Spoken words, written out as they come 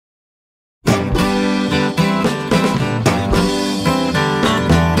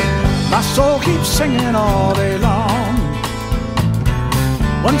keep singing all day long.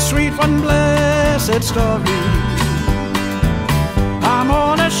 One sweet, one blessed story. I'm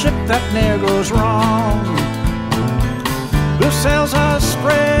on a ship that ne'er goes wrong, who sails a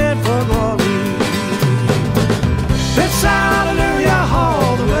spread for glory. It's hallelujah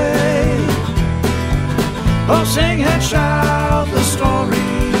all the way. Oh, sing and shout the story.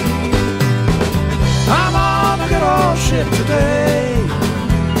 I'm on a good old ship today,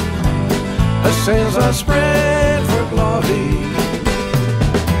 the sails are spread for glory.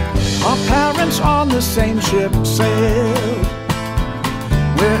 Our parents on the same ship sailed.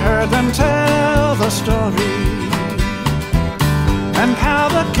 We heard them tell the story, and how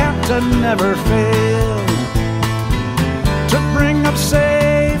the captain never failed to bring up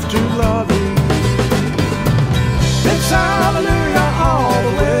safe to glory. It's hallelujah all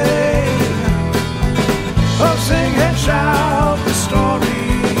the way. Oh, sing and shout the story.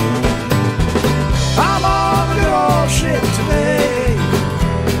 I'm on a good old ship today,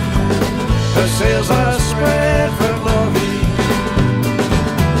 the sails are spread for glory.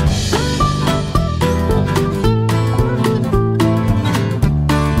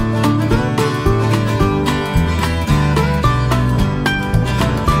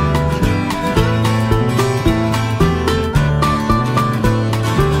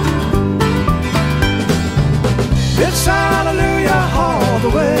 It's hallelujah all the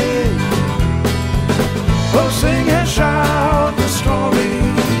way. Oh, sing and shout the story.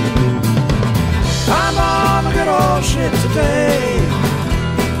 I'm on a good old ship today,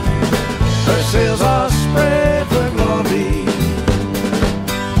 her sails are spread for glory.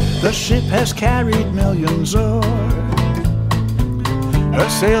 The ship has carried millions o'er, her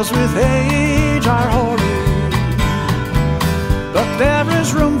sails with age are hoary, but there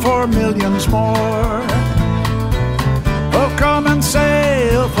is room for millions more. Oh, come and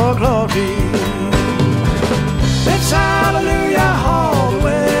sail for glory. It's hallelujah all the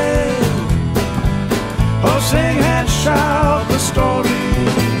way. Oh, sing and shout the story.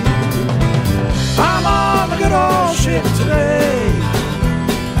 I'm on a good old ship today,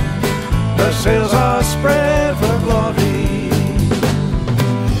 the sails are spread for glory.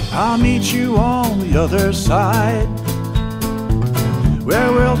 I'll meet you on the other side,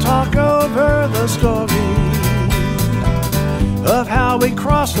 where we'll talk over the story of how we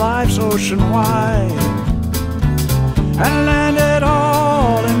crossed life's ocean wide and landed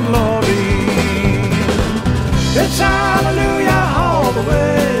all in glory. It's hallelujah all the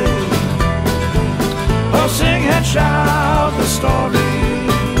way. Oh, sing and shout the story.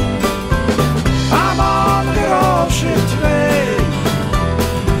 I'm on a good old ship today,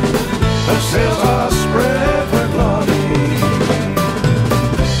 the sails are spread for glory.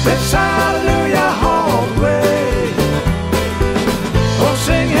 It's hallelujah all the way. Oh,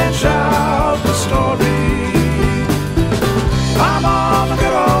 sing